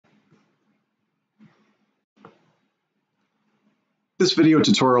This video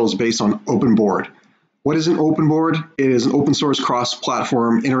tutorial is based on OpenBoard. What is an OpenBoard? It is an open source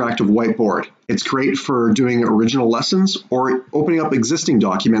cross-platform interactive whiteboard. It's great for doing original lessons or opening up existing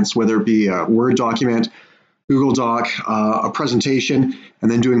documents, whether it be a Word document, Google Doc, a presentation,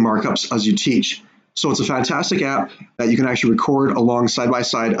 and then doing markups as you teach. So it's a fantastic app that you can actually record along side by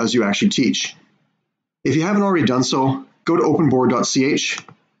side as you actually teach. If you haven't already done so, go to openboard.ch,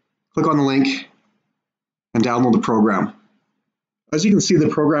 click on the link, and download the program. As you can see, the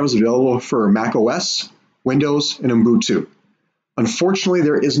program is available for Mac OS, Windows, and Ubuntu. Unfortunately,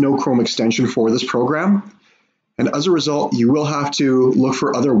 there is no Chrome extension for this program, and as a result, you will have to look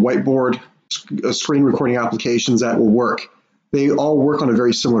for other whiteboard screen recording applications that will work. They all work on a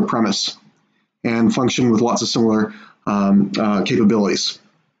very similar premise and function with lots of similar capabilities.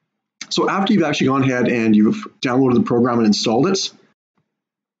 So after you've actually gone ahead and you've downloaded the program and installed it,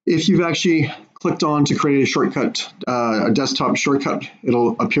 if you've actually clicked on to create a shortcut, a desktop shortcut,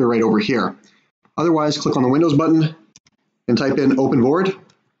 it'll appear right over here. Otherwise, click on the Windows button and type in OpenBoard,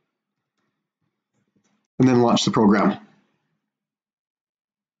 and then launch the program.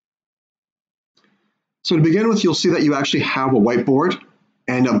 So to begin with, you'll see that you actually have a whiteboard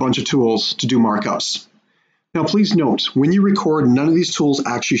and a bunch of tools to do markups. Now, please note, when you record, none of these tools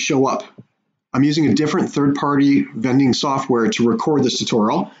actually show up. I'm using a different third-party vending software to record this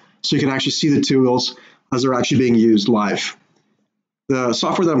tutorial, so you can actually see the tools as they're actually being used live. The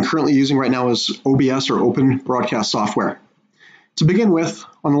software that I'm currently using right now is OBS, or Open Broadcast Software. To begin with,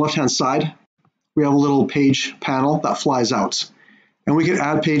 on the left-hand side, we have a little page panel that flies out. And we could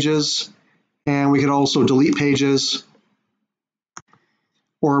add pages, and we could also delete pages,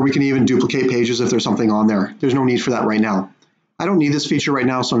 or we can even duplicate pages if there's something on there. There's no need for that right now. I don't need this feature right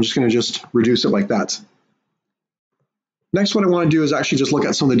now, so I'm just going to reduce it like that. Next, what I want to do is actually just look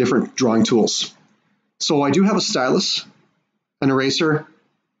at some of the different drawing tools. So I do have a stylus, an eraser,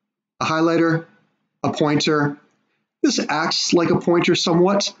 a highlighter, a pointer. This acts like a pointer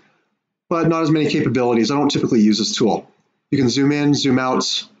somewhat, but not as many capabilities. I don't typically use this tool. You can zoom in, zoom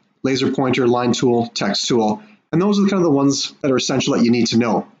out, laser pointer, line tool, text tool, and those are kind of the ones that are essential that you need to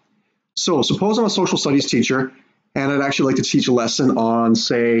know. So suppose I'm a social studies teacher, and I'd actually like to teach a lesson on,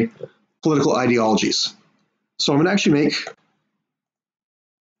 say, political ideologies. So I'm going to actually make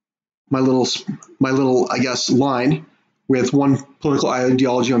my little, I guess, line with one political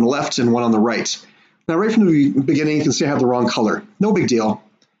ideology on the left and one on the right. Now, right from the beginning, you can see I have the wrong color. No big deal.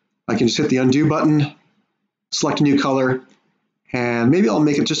 I can just hit the undo button, select a new color, and maybe I'll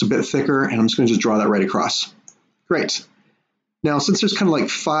make it just a bit thicker, and I'm just going to just draw that right across. Great. Now, since there's kind of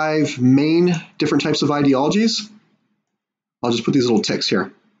like 5 main different types of ideologies, I'll just put these little ticks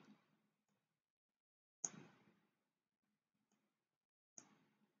here.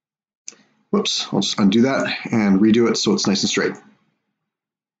 Whoops, I'll just undo that and redo it so it's nice and straight.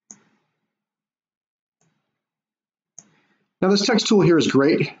 Now this text tool here is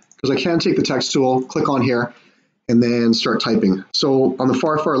great because I can take the text tool, click on here, and then start typing. So on the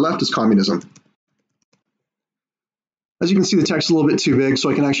far left is communism. As you can see, the text is a little bit too big, so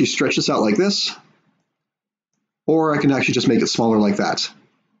I can actually stretch this out like this, or I can actually just make it smaller like that.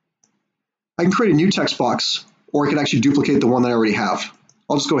 I can create a new text box, or I can actually duplicate the one that I already have.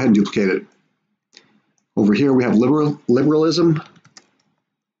 I'll just go ahead and duplicate it. Over here we have liberalism.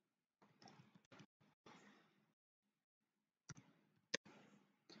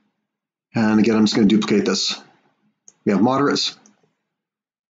 And again, I'm just going to duplicate this. We have moderates.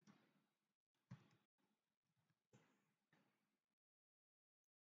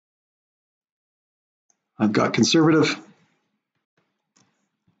 I've got conservative.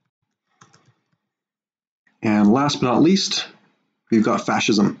 And last but not least, we've got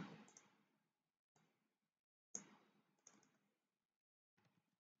fascism.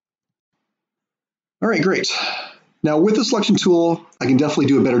 All right, great. Now with the selection tool, I can definitely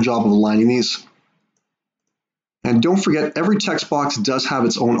do a better job of aligning these. And don't forget, every text box does have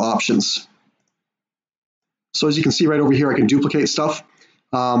its own options. So as you can see right over here, I can duplicate stuff.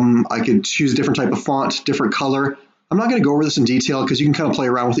 I could choose a different type of font, different color. I'm not going to go over this in detail because you can kind of play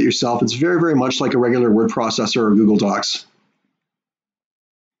around with it yourself. It's very, very much like a regular word processor or Google Docs.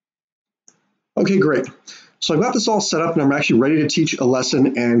 Okay, great. So I've got this all set up and I'm actually ready to teach a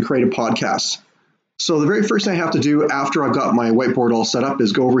lesson and create a podcast. So the very first thing I have to do after I've got my whiteboard all set up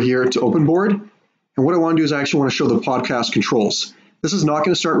is go over here to OpenBoard. And what I want to do is I actually want to show the podcast controls. This is not going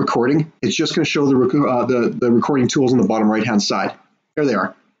to start recording. It's just going to show the recording tools on the bottom right-hand side. There they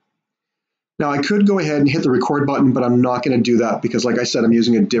are. Now I could go ahead and hit the record button, but I'm not going to do that because, like I said, I'm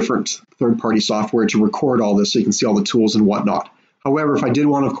using a different third-party software to record all this so you can see all the tools and whatnot. However, if I did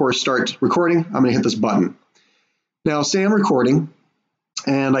want to, of course, start recording, I'm going to hit this button. Now, say I'm recording,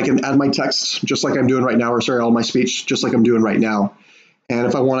 and I can add my text just like I'm doing right now, or sorry, all my speech just like I'm doing right now. And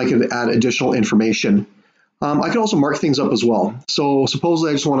if I want, I can add additional information. I can also mark things up as well. So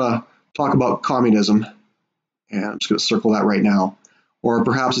supposedly I just want to talk about communism, and I'm just going to circle that right now. Or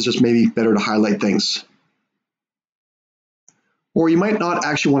perhaps it's just maybe better to highlight things. Or you might not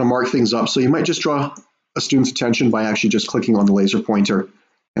actually want to mark things up, so you might just draw a student's attention by actually just clicking on the laser pointer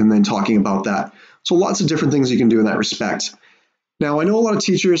and then talking about that. So lots of different things you can do in that respect. Now, I know a lot of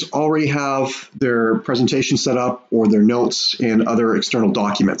teachers already have their presentation set up or their notes in other external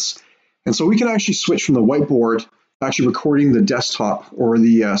documents. And so we can actually switch from the whiteboard to actually recording the desktop or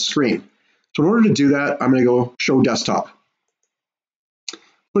the screen. So in order to do that, I'm going to go show desktop.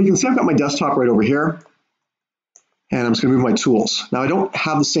 So you can see I've got my desktop right over here, and I'm just going to move my tools. Now, I don't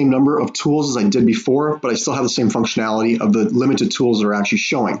have the same number of tools as I did before, but I still have the same functionality of the limited tools that are actually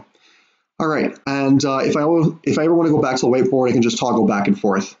showing. All right, and if I ever want to go back to the whiteboard, I can just toggle back and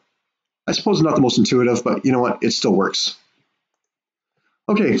forth. I suppose it's not the most intuitive, but you know what? It still works.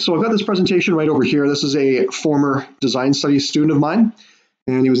 Okay, so I've got this presentation right over here. This is a former design studies student of mine,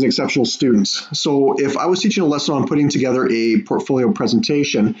 and he was an exceptional student. So if I was teaching a lesson on putting together a portfolio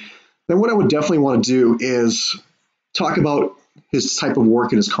presentation, then what I would definitely want to do is talk about his type of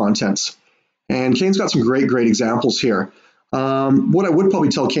work and his contents. And Kane's got some great examples here. What I would probably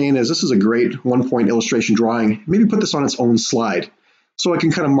tell Kane is this is a great one-point illustration drawing. Maybe put this on its own slide so I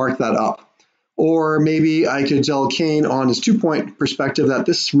can kind of mark that up. Or maybe I could tell Kane on his two-point perspective that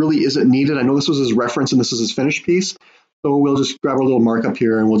this really isn't needed. I know this was his reference and this is his finished piece. So we'll just grab our little markup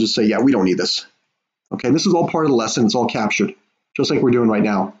here and we'll just say, yeah, we don't need this. Okay, this is all part of the lesson. It's all captured, just like we're doing right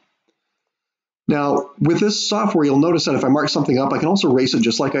now. Now, with this software, you'll notice that if I mark something up, I can also erase it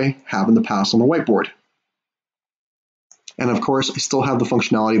just like I have in the past on the whiteboard. And of course, I still have the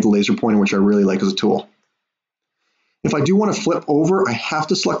functionality of the laser pointer, which I really like as a tool. If I do want to flip over, I have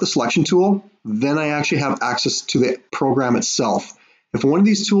to select the selection tool. Then I actually have access to the program itself. If one of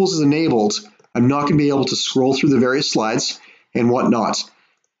these tools is enabled, I'm not going to be able to scroll through the various slides and whatnot.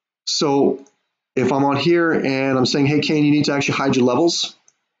 So if I'm on here and I'm saying, hey, Kane, you need to actually hide your levels,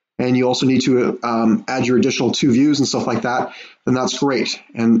 and you also need to add your additional 2 views and stuff like that, then that's great.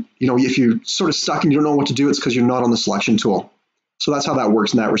 And you know, if you're sort of stuck and you don't know what to do, it's because you're not on the selection tool. So that's how that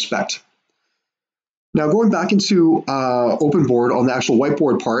works in that respect. Now going back into OpenBoard on the actual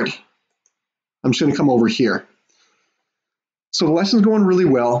whiteboard part, I'm just going to come over here. So the lesson's going really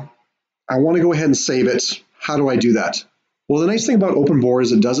well. I want to go ahead and save it. How do I do that? Well, the nice thing about OpenBoard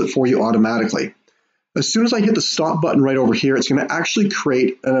is it does it for you automatically. As soon as I hit the stop button right over here, it's going to actually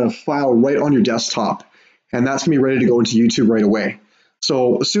create a file right on your desktop, and that's going to be ready to go into YouTube right away.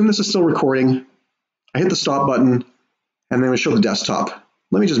 So assume this is still recording. I hit the stop button, and then we show the desktop.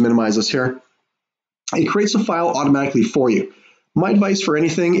 Let me just minimize this here. It creates a file automatically for you. My advice for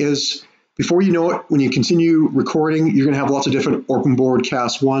anything is, before you know it, when you continue recording, you're going to have lots of different OpenBoard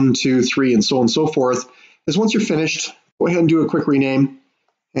casts 1, 2, 3, and so on and so forth. Is once you're finished, go ahead and do a quick rename.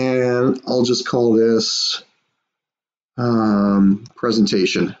 And I'll just call this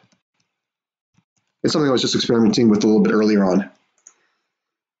presentation. It's something I was just experimenting with a little bit earlier on.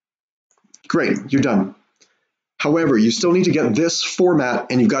 Great, you're done. However, you still need to get this format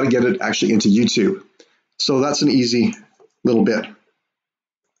and you've got to get it actually into YouTube. So that's an easy little bit.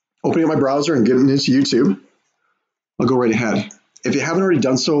 Opening up my browser and getting into YouTube, I'll go right ahead. If you haven't already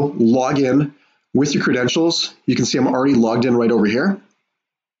done so, log in with your credentials. You can see I'm already logged in right over here.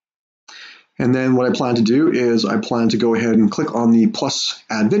 And then what I plan to do is I plan to go ahead and click on the plus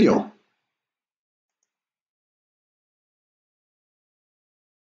add video.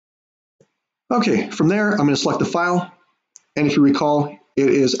 Okay, from there, I'm going to select the file. And if you recall, it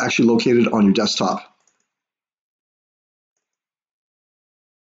is actually located on your desktop.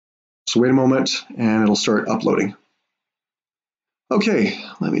 So wait a moment and it'll start uploading. Okay,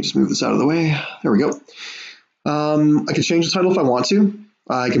 let me just move this out of the way. There we go. I can change the title if I want to.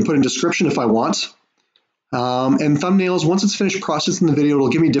 I can put in description if I want. And thumbnails, once it's finished processing the video, it'll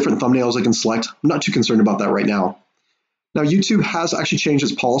give me different thumbnails I can select. I'm not too concerned about that right now. Now, YouTube has actually changed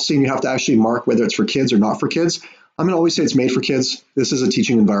its policy, and you have to actually mark whether it's for kids or not for kids. I'm going to always say it's made for kids. This is a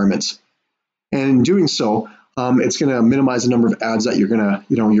teaching environment. And in doing so, it's going to minimize the number of ads that you're going to,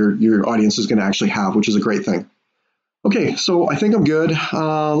 your audience is going to actually have, which is a great thing. Okay, so I think I'm good.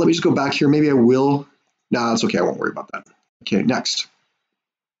 Let me just go back here. Maybe I will. No, that's okay. I won't worry about that. Okay, next.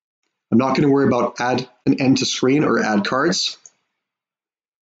 I'm not going to worry about add an end to screen or add cards.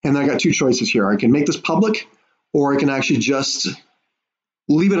 And I got 2 choices here. I can make this public, or I can actually just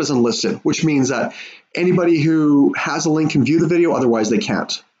leave it as unlisted, which means that anybody who has a link can view the video, otherwise they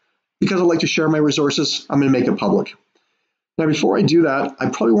can't. Because I like to share my resources, I'm going to make it public. Now, before I do that, I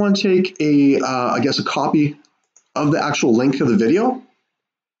probably want to take a copy of the actual link of the video.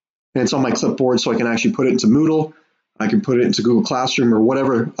 And it's on my clipboard, so I can actually put it into Moodle. I can put it into Google Classroom or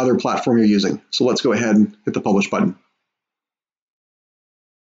whatever other platform you're using. So let's go ahead and hit the publish button.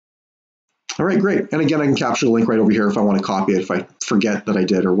 All right, great. And again, I can capture the link right over here if I want to copy it, if I forget that I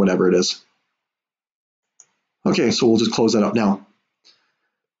did or whatever it is. Okay, so we'll just close that up now.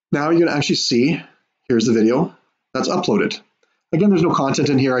 Now you can actually see, here's the video that's uploaded. Again, there's no content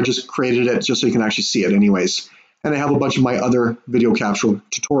in here. I just created it just so you can actually see it anyways. And I have a bunch of my other video capture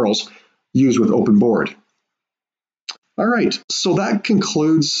tutorials used with OpenBoard. All right, so that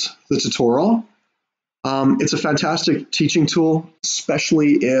concludes the tutorial. It's a fantastic teaching tool,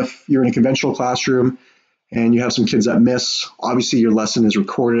 especially if you're in a conventional classroom and you have some kids that miss. Obviously, your lesson is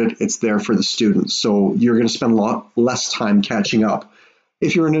recorded. It's there for the students, so you're going to spend a lot less time catching up.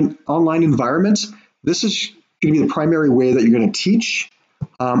 If you're in an online environment, this is going to be the primary way that you're going to teach,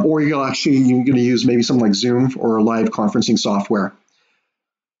 or you're going to use maybe something like Zoom or live conferencing software.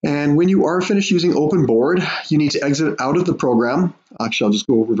 And when you are finished using OpenBoard, you need to exit out of the program. Actually, I'll just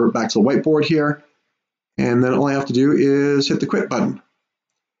revert back to the whiteboard here. And then all I have to do is hit the quit button.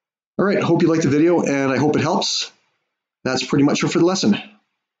 All right, I hope you liked the video and I hope it helps. That's pretty much it for the lesson.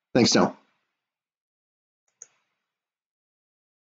 Thanks now.